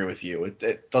 I agree with you.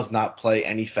 It does not play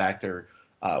any factor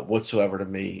whatsoever to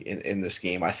me in this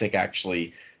game. I think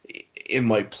actually it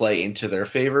might play into their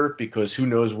favor because who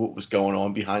knows what was going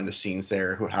on behind the scenes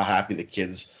there, how happy the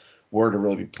kids were to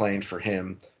really be playing for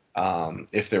him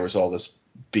if there was all this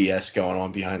BS going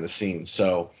on behind the scenes.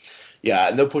 So,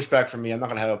 yeah, no pushback from me. I'm not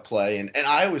going to have a play. And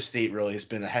Iowa State really has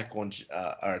been a Heckle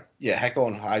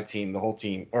and Hyde team, the whole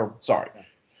team. Or, sorry,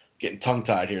 getting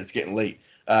tongue-tied here. It's getting late.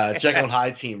 Jekyll and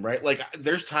Hyde team, right? Like,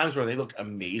 there's times where they looked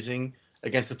amazing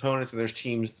against opponents, and there's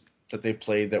teams that they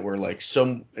played that were, like,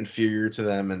 so inferior to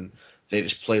them, and they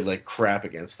just played like crap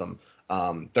against them.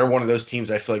 They're one of those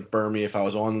teams I feel like burn me if I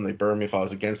was on them. They burn me if I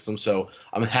was against them. So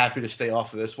I'm happy to stay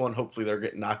off of this one. Hopefully they're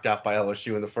getting knocked out by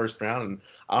LSU in the first round, and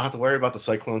I don't have to worry about the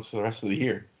Cyclones for the rest of the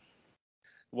year.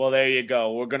 Well, there you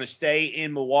go. We're going to stay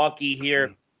in Milwaukee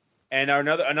here. And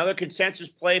another consensus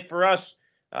play for us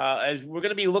as we're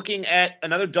going to be looking at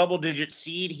another double-digit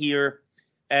seed here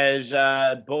as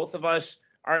both of us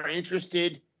are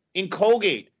interested in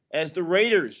Colgate as the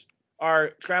Raiders are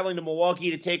traveling to Milwaukee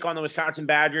to take on the Wisconsin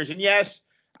Badgers. And yes,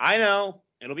 I know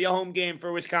it'll be a home game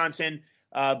for Wisconsin,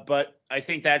 but I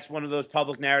think that's one of those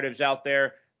public narratives out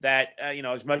there that,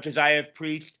 as much as I have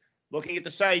preached, looking at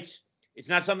the sites, it's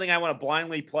not something I want to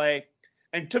blindly play.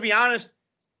 And to be honest,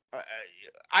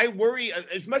 I worry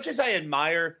as much as I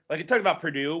admire, like I talked about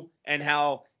Purdue and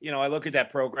how, I look at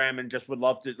that program and just would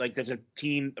love to, like, there's a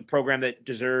program that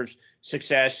deserves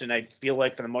success. And I feel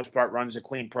like for the most part runs a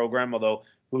clean program, although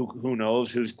who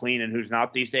knows who's clean and who's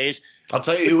not these days. I'll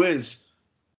tell you who is.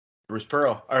 Bruce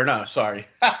Pearl. Or no, sorry.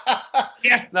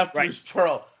 Yeah. Not Bruce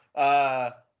Pearl.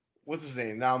 What's his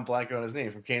name? Now I'm blanking on his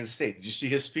name, from Kansas State. Did you see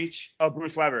his speech? Oh,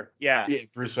 Bruce Weber. Yeah. Yeah,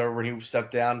 Bruce Weber, when he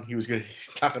stepped down, he's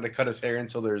not going to cut his hair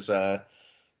until there's the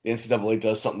NCAA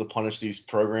does something to punish these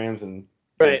programs, and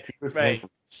kudos to him for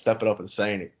stepping up and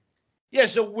saying it. Yeah,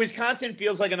 so Wisconsin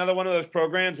feels like another one of those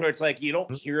programs where it's like you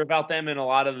don't hear about them in a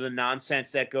lot of the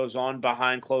nonsense that goes on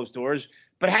behind closed doors.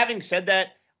 But having said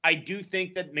that, I do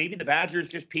think that maybe the Badgers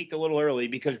just peaked a little early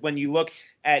because when you look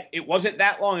at it wasn't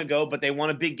that long ago, but they won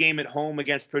a big game at home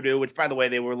against Purdue, which, by the way,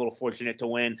 they were a little fortunate to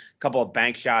win. A couple of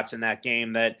bank shots in that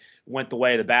game that went the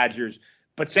way of the Badgers.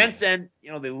 But since then,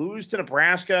 they lose to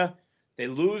Nebraska. They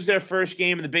lose their first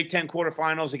game in the Big Ten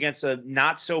quarterfinals against a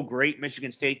not-so-great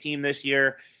Michigan State team this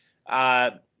year.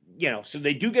 So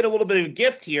they do get a little bit of a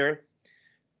gift here.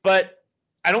 But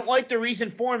I don't like the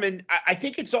recent form, and I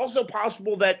think it's also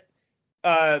possible that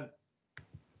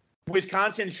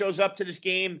Wisconsin shows up to this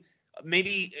game.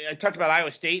 Maybe I talked about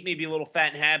Iowa State, maybe a little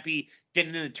fat and happy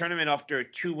getting in the tournament after a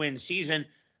 2-win season.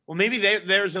 Well, maybe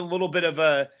there's a little bit of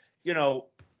a,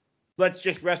 let's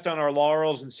just rest on our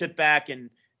laurels and sit back and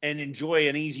enjoy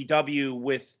an easy W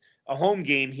with a home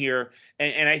game here.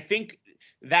 And I think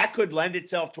that could lend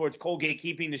itself towards Colgate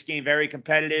keeping this game very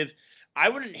competitive. I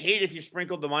wouldn't hate if you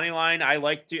sprinkled the money line.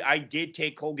 I did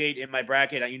take Colgate in my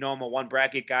bracket. You know, I'm a one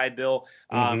bracket guy, Bill.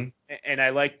 And I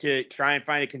like to try and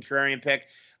find a contrarian pick.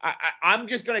 I'm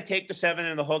just going to take the 7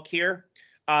 and the hook here.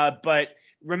 But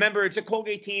remember, it's a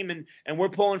Colgate team, and we're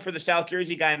pulling for the South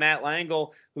Jersey guy, Matt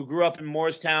Langle, who grew up in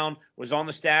Morristown, was on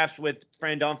the staffs with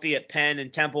Fran Dunphy at Penn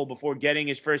and Temple before getting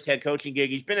his first head coaching gig.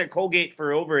 He's been at Colgate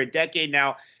for over a decade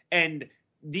now, and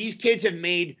these kids have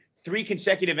made 3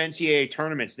 consecutive NCAA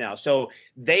tournaments now. So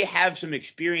they have some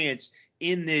experience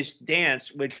in this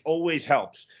dance, which always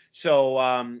helps.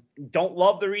 So don't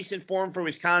love the recent form for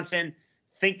Wisconsin.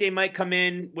 Think they might come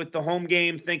in with the home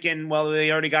game thinking, well,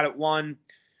 they already got it won.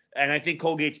 And I think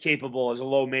Colgate's capable as a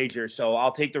low major. So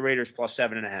I'll take the Raiders plus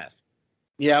 7.5.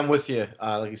 Yeah, I'm with you.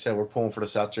 Like you said, we're pulling for the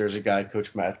South Jersey guy,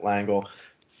 Coach Matt Langle.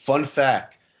 Fun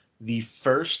fact, the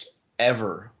first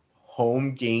ever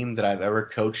home game that I've ever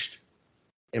coached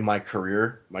in my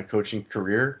career, my coaching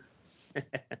career,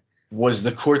 was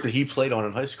the court that he played on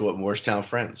in high school at Morristown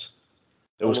Friends.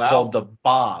 It was called the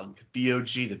Bog,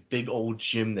 B-O-G, the big old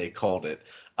gym they called it.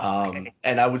 And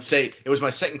I would say it was my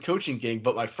second coaching gig,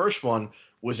 but my first one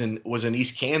was in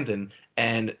East Camden,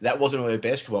 and that wasn't really a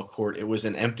basketball court. It was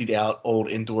an emptied out old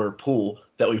indoor pool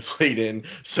that we played in.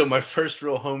 So my first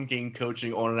real home game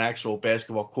coaching on an actual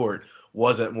basketball court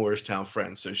was at Morristown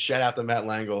Friends. So shout out to Matt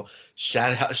Langle.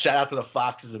 Shout out to the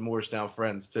Foxes and Morristown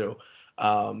Friends too.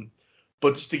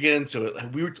 But just to get into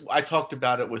it, I talked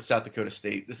about it with South Dakota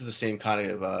State. This is the same kind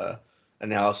of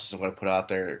analysis I'm going to put out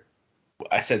there.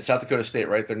 I said South Dakota State,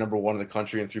 right? They're number 1 in the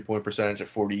country in 3-point percentage at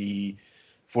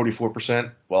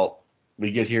 44%. Well,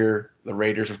 we get here, the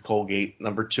Raiders of Colgate,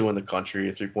 number 2 in the country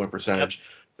at 3-point percentage. Yep.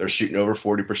 They're shooting over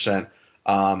 40%.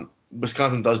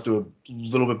 Wisconsin does do a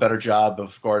little bit better job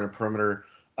of guarding perimeter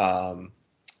than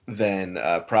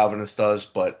Providence does,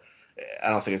 but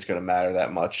I don't think it's going to matter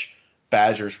that much.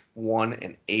 Badgers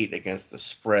 1-8 against the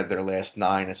spread their last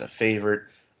 9 as a favorite,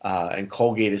 and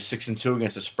Colgate is 6-2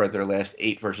 against the spread their last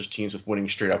 8 versus teams with winning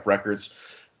straight up records.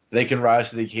 They can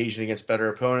rise to the occasion against better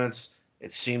opponents.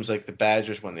 It seems like the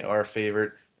Badgers, when they are a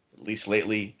favorite, at least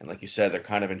lately, and like you said, they're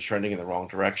kind of been trending in the wrong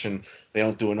direction. They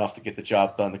don't do enough to get the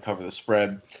job done to cover the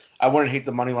spread. I wouldn't hate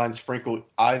the money line sprinkle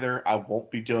either. I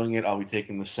won't be doing it. I'll be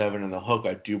taking the 7 and the hook.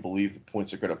 I do believe the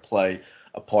points are going to play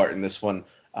a part in this one.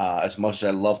 As much as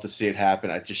I love to see it happen,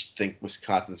 I just think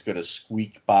Wisconsin's going to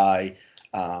squeak by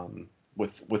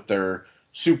with their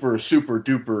super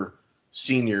duper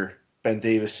senior Ben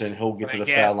Davison. He'll get to the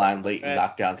foul line late and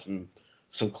knock down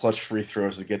some clutch free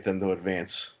throws to get them to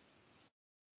advance.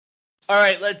 All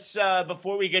right, let's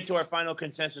before we get to our final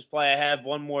consensus play, I have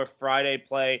one more Friday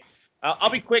play. I'll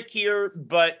be quick here,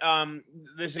 but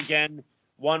this again,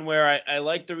 one where I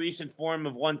like the recent form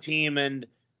of one team and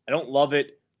I don't love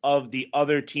it of the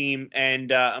other team,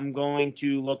 and I'm going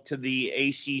to look to the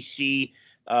ACC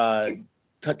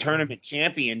tournament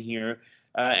champion here.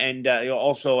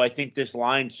 Also, I think this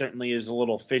line certainly is a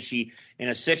little fishy. In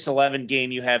a 6-11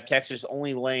 game, you have Texas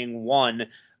only laying 1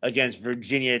 against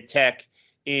Virginia Tech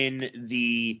in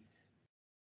the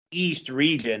East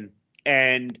region.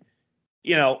 And,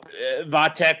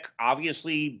 Vatek,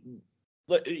 obviously,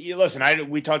 listen,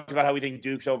 we talked about how we think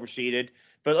Duke's overseeded,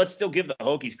 but let's still give the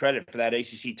Hokies credit for that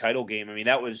ACC title game. I mean,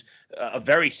 that was a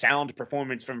very sound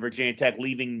performance from Virginia Tech,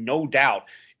 leaving no doubt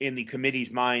in the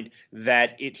committee's mind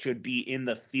that it should be in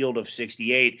the field of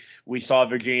 68. We saw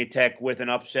Virginia Tech with an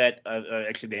upset.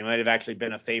 Actually, they might have actually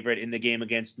been a favorite in the game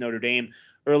against Notre Dame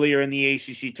earlier in the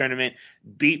ACC tournament.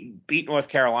 Beat North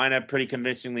Carolina pretty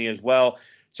convincingly as well.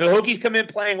 So the Hokies come in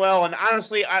playing well, and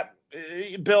honestly,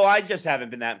 Bill, I just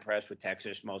haven't been that impressed with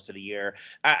Texas most of the year.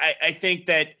 I think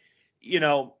that,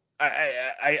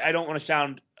 I don't want to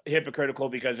sound hypocritical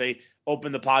because I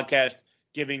opened the podcast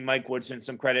giving Mike Woodson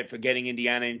some credit for getting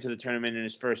Indiana into the tournament in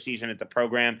his first season at the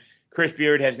program. Chris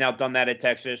Beard has now done that at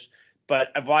Texas,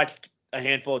 but I've watched a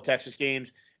handful of Texas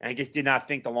games, and I just did not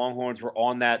think the Longhorns were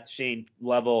on that same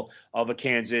level of a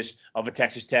Kansas, of a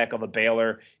Texas Tech, of a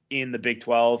Baylor in the Big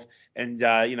 12. And,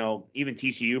 even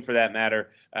TCU for that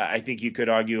matter, I think you could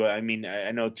argue. I mean,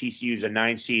 I know TCU is a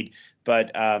 9 seed,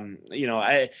 but,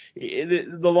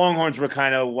 the Longhorns were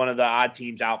kind of one of the odd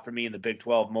teams out for me in the Big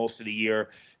 12 most of the year,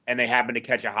 and they happened to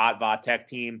catch a hot Vatek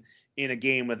team in a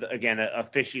game with, again, a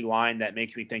fishy line that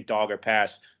makes me think dog or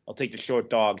pass. I'll take the short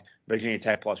dog, Virginia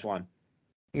Tech +1.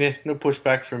 Yeah, no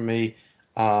pushback from me.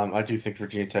 I do think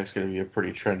Virginia Tech's going to be a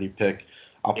pretty trendy pick.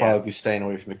 I'll probably be staying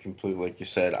away from it completely, like you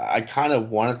said. I kind of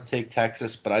wanted to take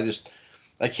Texas, but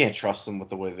I can't trust them with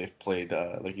the way they've played,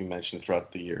 like you mentioned,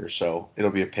 throughout the year. So it'll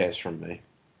be a pass from me.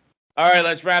 All right,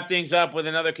 let's wrap things up with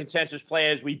another consensus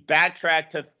play as we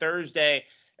backtrack to Thursday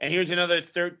And here's another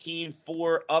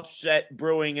 13-4 upset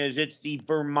brewing as it's the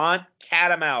Vermont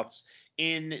Catamounts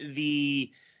in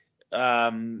the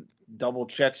double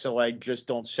check so I just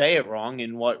don't say it wrong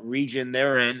in what region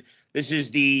they're in. This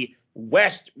is the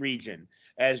West region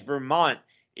as Vermont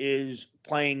is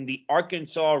playing the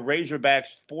Arkansas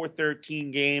Razorbacks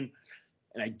 4-13 game.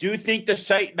 And I do think the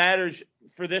site matters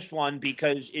for this one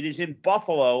because it is in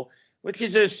Buffalo, which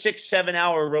is a 6-7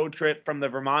 hour road trip from the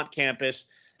Vermont campus.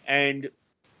 And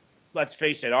let's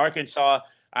face it, Arkansas,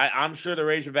 I'm sure the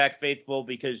Razorback faithful,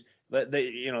 because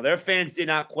their fans did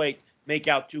not quite make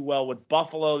out too well with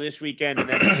Buffalo this weekend and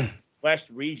then West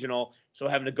Regional. So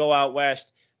having to go out west,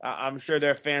 I'm sure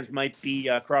their fans might be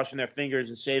crossing their fingers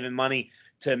and saving money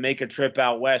to make a trip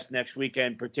out west next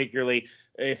weekend, particularly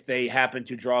if they happen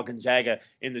to draw Gonzaga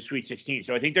in the Sweet 16.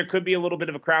 So I think there could be a little bit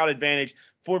of a crowd advantage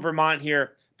for Vermont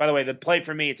here. By the way, the play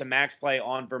for me, it's a max play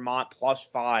on Vermont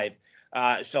 +5.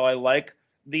 So I like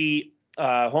the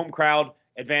home crowd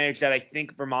advantage that I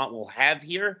think Vermont will have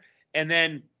here. And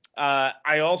then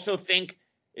I also think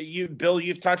Bill,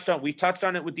 we've touched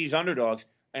on it with these underdogs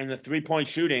and the 3-point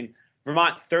shooting.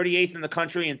 Vermont 38th in the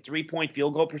country in 3-point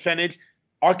field goal percentage.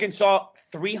 Arkansas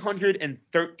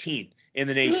 313th in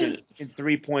the nation in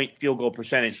 3-point field goal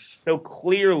percentage. So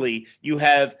clearly you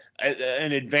have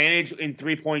an advantage in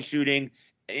 3-point shooting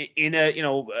in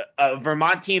a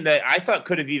Vermont team that I thought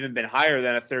could have even been higher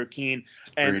than a 13.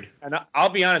 And I'll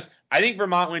be honest, I think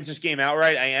Vermont wins this game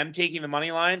outright. I am taking the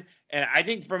money line, and I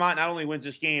think Vermont not only wins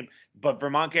this game, but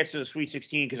Vermont gets to the Sweet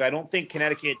 16 because I don't think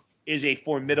Connecticut is a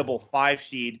formidable 5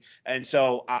 seed. And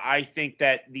so I think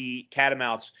that the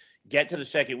Catamounts get to the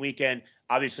second weekend.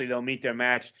 Obviously, they'll meet their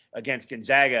match against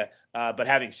Gonzaga. But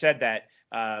having said that,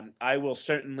 I will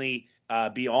certainly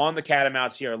be on the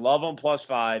Catamounts here. Love them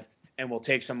 +5, and we'll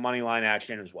take some money line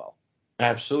action as well.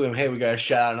 Absolutely. Hey, we got to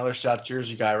shout out another South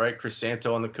Jersey guy, right? Chris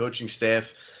Santo on the coaching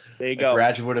staff. There you go. A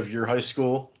graduate of your high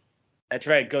school. That's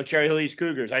right. Go Cherry Hill East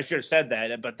Cougars. I should have said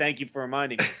that, but thank you for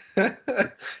reminding me.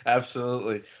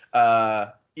 Absolutely.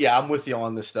 Yeah, I'm with you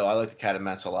on this, though. I like the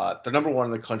Catamounts a lot. They're number one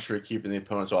in the country at keeping the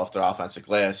opponents off their offensive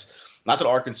glass. Not that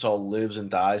Arkansas lives and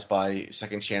dies by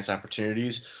second chance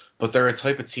opportunities, but they're a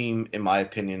type of team, in my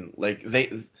opinion, like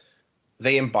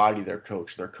they embody their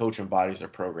coach. Their coach embodies their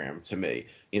program to me.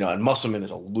 And Musselman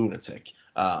is a lunatic.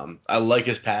 I like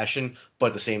his passion, but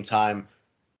at the same time,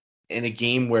 in a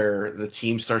game where the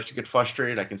team starts to get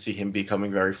frustrated, I can see him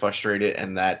becoming very frustrated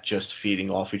and that just feeding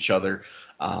off each other.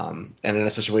 And in a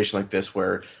situation like this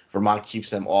where Vermont keeps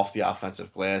them off the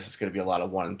offensive glass, it's going to be a lot of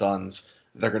one and dones.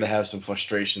 They're going to have some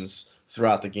frustrations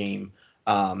throughout the game.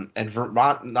 And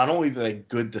Vermont, not only are they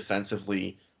good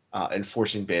defensively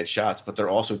enforcing bad shots, but they're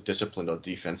also disciplined on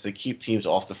defense. They keep teams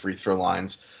off the free throw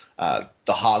lines.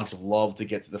 The Hogs love to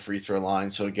get to the free throw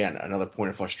line. So, again, another point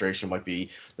of frustration might be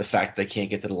the fact they can't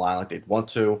get to the line like they'd want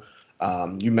to.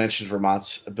 You mentioned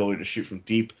Vermont's ability to shoot from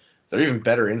deep. They're even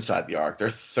better inside the arc. They're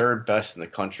third best in the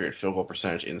country at field goal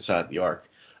percentage inside the arc.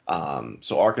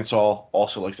 So Arkansas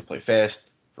also likes to play fast.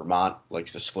 Vermont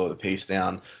likes to slow the pace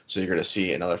down. So you're going to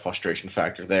see another frustration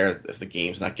factor there if the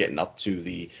game's not getting up to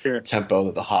the tempo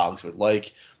that the Hogs would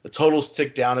like. The totals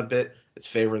tick down a bit. It's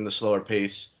favoring the slower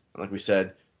pace. And like we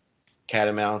said,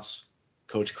 Catamounts,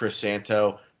 Coach Chris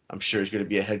Santo, I'm sure he's going to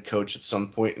be a head coach at some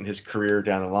point in his career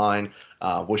down the line.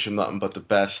 Wish him nothing but the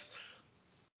best.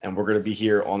 And we're going to be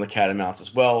here on the Catamounts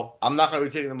as well. I'm not going to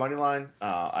be taking the money line.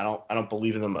 I don't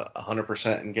believe in them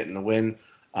 100% in getting the win.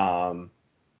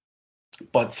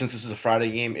 But since this is a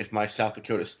Friday game, if my South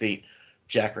Dakota State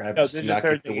Jackrabbits do not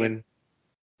get the win,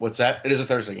 what's that? It is a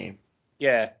Thursday game.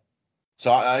 Yeah.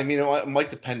 So I mean, it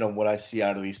might depend on what I see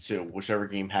out of these two, whichever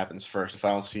game happens first. If I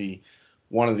don't see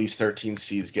one of these 13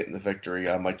 seeds getting the victory,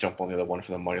 I might jump on the other one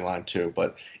for the money line too.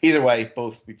 But either way,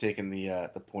 both be taking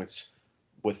the points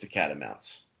with the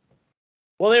Catamounts.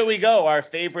 Well, there we go. Our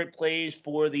favorite plays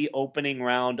for the opening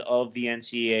round of the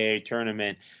NCAA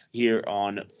tournament here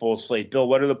on Full Slate. Bill,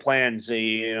 what are the plans?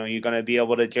 You're going to be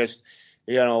able to just,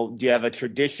 do you have a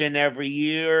tradition every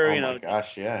year? Oh my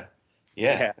gosh, yeah.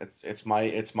 It's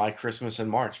my Christmas in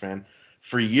March, man.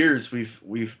 For years,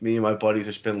 we've me and my buddies,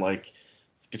 there's been like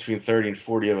between 30 and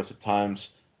 40 of us at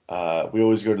times. We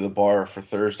always go to the bar for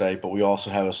Thursday, but we also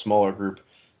have a smaller group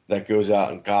that goes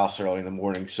out and golfs early in the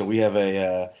morning. So we have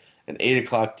an 8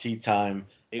 o'clock tee time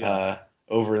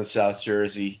over in South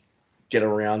Jersey, get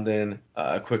around in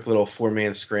a quick little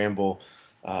 4-man scramble,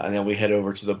 and then we head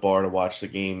over to the bar to watch the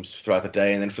games throughout the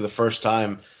day. And then for the first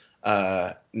time,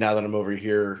 now that I'm over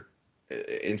here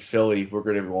in Philly, we're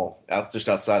going to just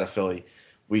outside of Philly,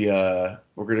 we're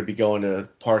going to be going to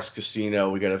Parks Casino.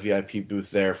 We got a VIP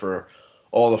booth there for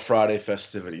all the Friday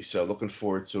festivities. So looking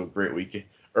forward to a great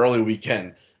early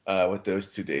weekend with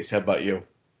those 2 days. How about you?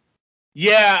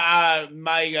 Yeah,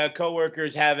 my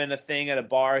coworker's having a thing at a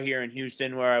bar here in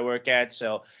Houston where I work at,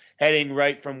 so heading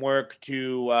right from work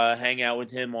to hang out with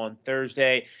him on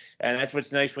Thursday. And that's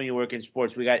what's nice when you work in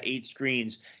sports. We got 8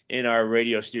 screens in our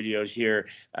radio studios here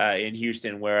in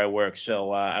Houston where I work,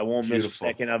 so I won't miss a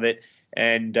second of it.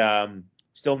 And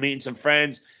still meeting some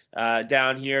friends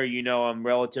down here. You know, I'm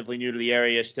relatively new to the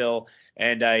area still,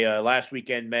 and I last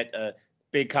weekend met a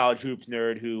big college hoops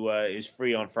nerd who is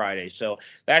free on Friday. So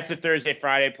that's the Thursday,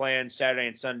 Friday plan. Saturday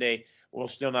and Sunday, we're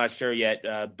still not sure yet,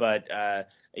 but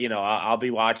I'll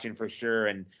be watching for sure,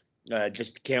 and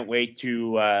just can't wait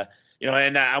to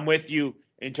and I'm with you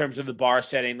in terms of the bar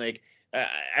setting. Like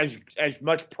as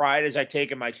much pride as I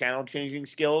take in my channel changing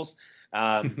skills,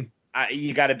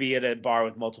 you got to be at a bar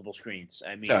with multiple screens.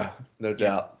 I mean, no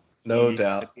doubt. No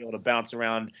doubt. To be able to bounce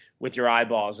around with your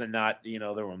eyeballs and not, the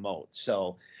remote.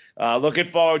 So looking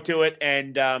forward to it,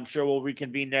 and I'm sure we'll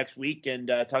reconvene next week and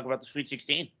talk about the Sweet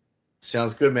 16.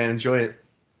 Sounds good, man. Enjoy it.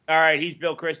 All right, he's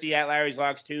Bill Christie at Larry's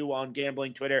Locks 2 on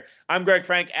Gambling Twitter. I'm Greg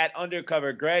Frank at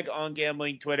Undercover Greg on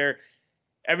Gambling Twitter.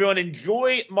 Everyone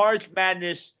enjoy March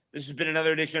Madness. This has been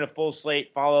another edition of Full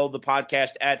Slate. Follow the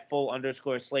podcast at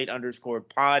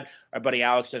 @full_slate_pod. Our buddy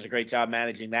Alex does a great job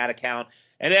managing that account.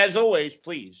 And as always,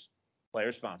 please play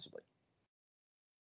responsibly.